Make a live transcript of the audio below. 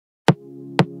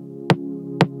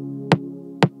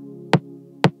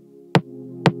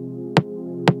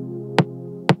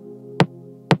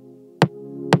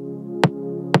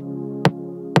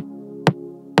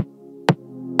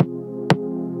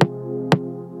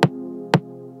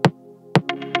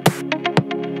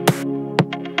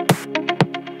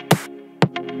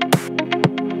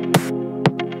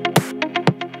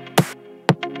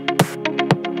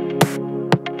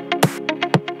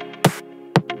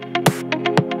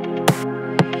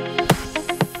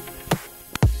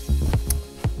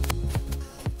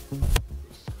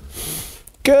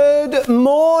Good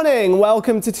morning,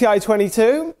 welcome to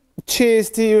Ti22. Cheers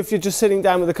to you if you're just sitting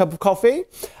down with a cup of coffee.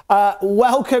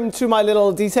 Welcome to my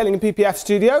little detailing and PPF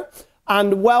studio,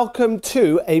 and welcome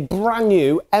to a brand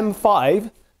new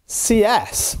M5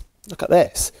 CS. Look at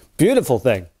this, beautiful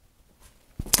thing.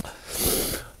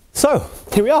 So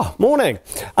here we are, morning.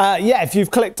 Yeah, if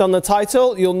you've clicked on the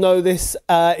title, you'll know this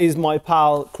is my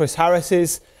pal Chris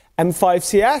Harris's M5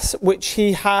 CS, which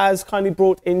he has kindly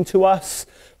brought into us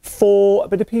for a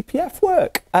bit of PPF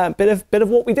work, a bit of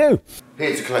what we do.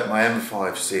 Here to collect my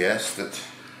M5 CS that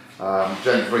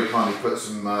James very kindly put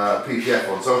some PPF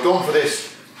on. So I've gone for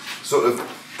this sort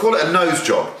of, call it a nose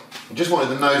job. I just wanted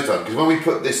the nose done, because when we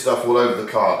put this stuff all over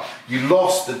the car, you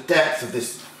lost the depth of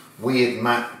this weird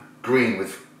matte green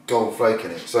with gold flake in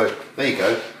it. So there you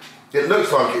go. It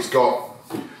looks like it's got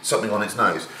something on its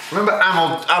nose. Remember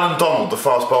Alan Donald, the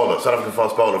fast bowler, South African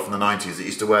fast bowler from the 90s, that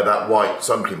used to wear that white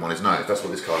sun cream on his nose? That's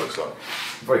what this car looks like.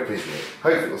 I'm very pleased with it.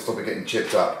 Hopefully it'll stop it getting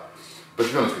chipped up. But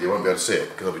to be honest with you, I won't be able to see it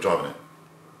because I'll be driving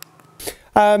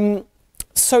it.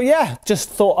 So yeah, just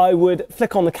thought I would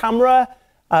flick on the camera,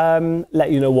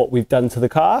 let you know what we've done to the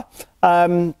car.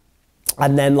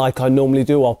 And then, like I normally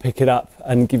do, I'll pick it up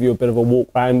and give you a bit of a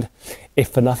walk round. If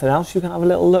for nothing else, you can have a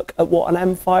little look at what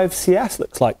an M5 CS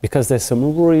looks like, because there's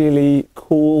some really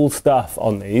cool stuff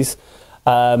on these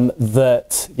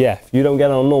that, yeah, you don't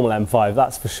get on a normal M5,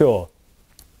 that's for sure.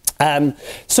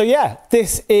 So yeah,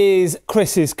 this is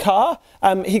Chris's car.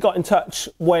 He got in touch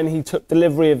when he took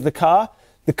delivery of the car.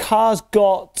 The car's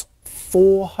got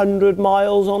 400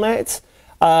 miles on it,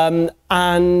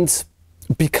 and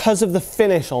because of the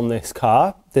finish on this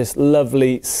car, this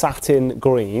lovely satin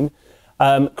green,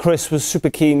 Chris was super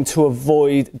keen to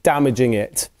avoid damaging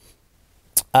it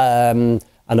and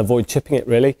avoid chipping it,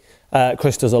 really.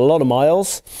 Chris does a lot of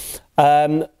miles.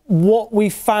 What we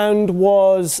found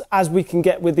was, as we can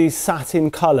get with these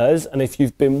satin colours, and if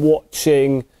you've been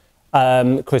watching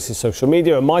Chris's social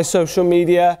media and my social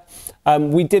media,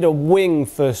 we did a wing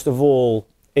first of all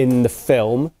in the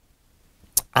film,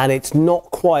 and it's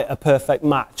not quite a perfect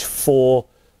match for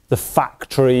the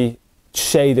factory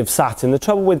shade of satin. The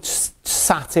trouble with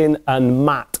satin and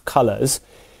matte colours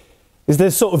is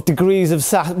there's sort of degrees of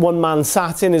one man's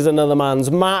satin is another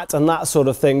man's matte and that sort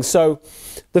of thing. So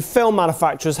the film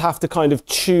manufacturers have to kind of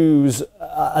choose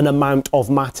an amount of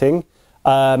matting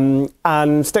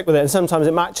and stick with it. And sometimes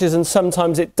it matches and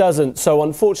sometimes it doesn't. So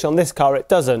unfortunately on this car it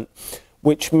doesn't,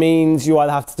 which means you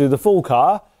either have to do the full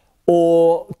car,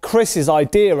 or Chris's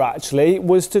idea actually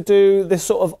was to do this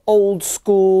sort of old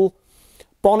school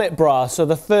bonnet brass. So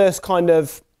the first kind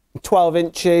of 12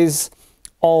 inches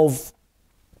of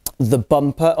the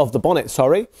bumper, of the bonnet,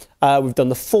 sorry. We've done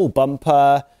the full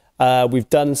bumper. We've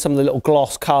done some of the little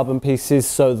gloss carbon pieces,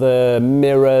 so the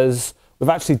mirrors. We've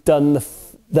actually done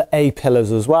the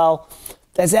A-pillars as well.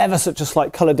 There's ever such a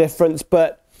slight colour difference,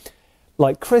 but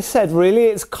like Chris said, really,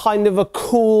 it's kind of a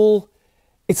cool,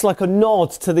 it's like a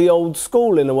nod to the old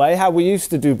school in a way, how we used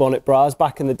to do bonnet bras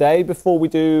back in the day before we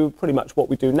do pretty much what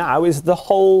we do now, is the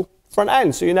whole front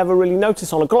end. So you never really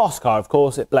notice on a gloss car, of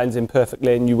course, it blends in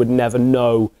perfectly and you would never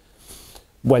know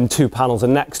when two panels are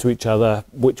next to each other,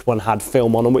 which one had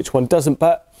film on and which one doesn't.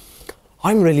 But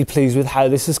I'm really pleased with how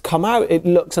this has come out. It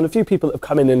looks, and a few people that have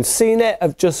come in and seen it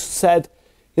have just said,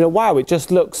 you know, wow, it just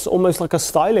looks almost like a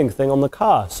styling thing on the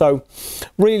car. So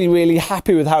really, really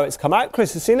happy with how it's come out.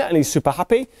 Chris has seen it and he's super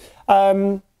happy.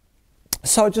 So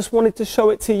I just wanted to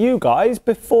show it to you guys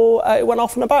before it went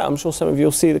off and about. I'm sure some of you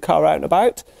will see the car out and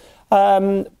about.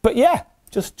 But yeah,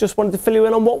 just wanted to fill you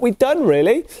in on what we've done,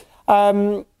 really.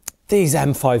 These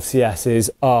M5 CSs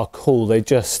are cool. They've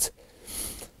just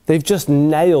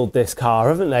nailed this car,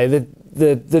 haven't they?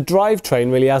 The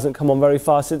drivetrain really hasn't come on very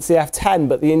far since the F10,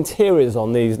 but the interiors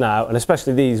on these now, and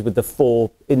especially these with the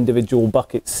 4 individual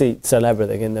bucket seats and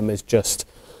everything in them, is just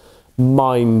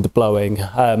mind-blowing.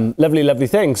 Lovely, lovely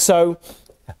thing. So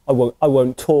I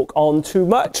won't talk on too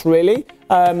much, really.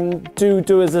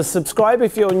 Do as a subscribe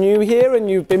if you're new here and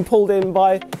you've been pulled in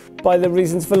by the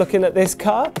reasons for looking at this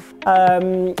car.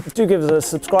 Do give us a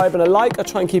subscribe and a like. I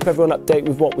try and keep everyone updated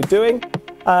with what we're doing.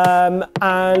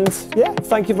 And yeah,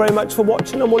 thank you very much for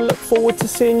watching, and we'll look forward to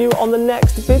seeing you on the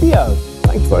next video.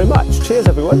 Thank you very much. Cheers,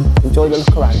 everyone. Enjoy the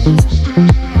look around.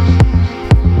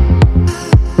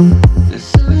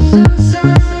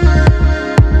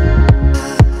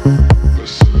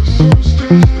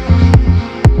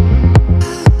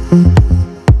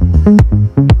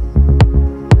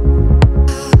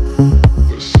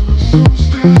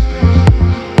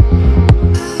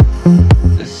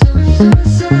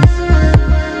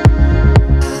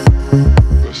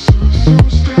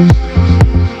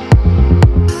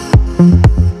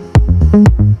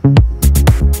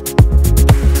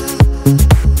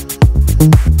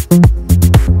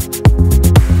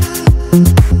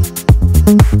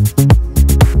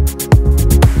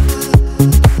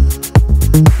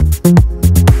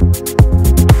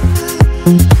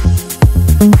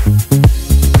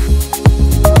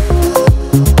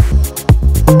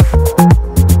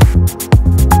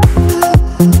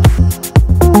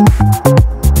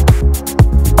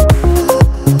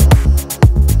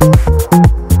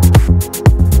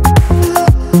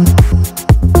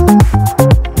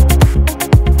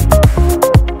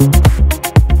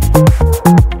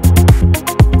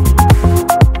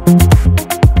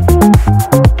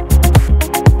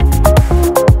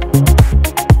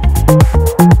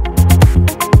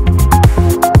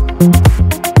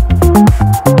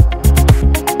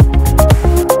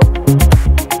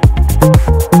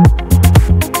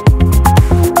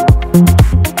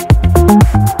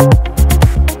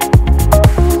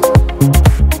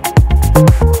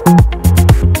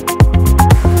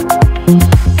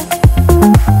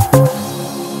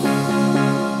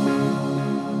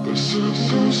 The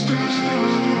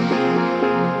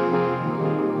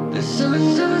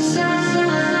sun goes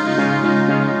down.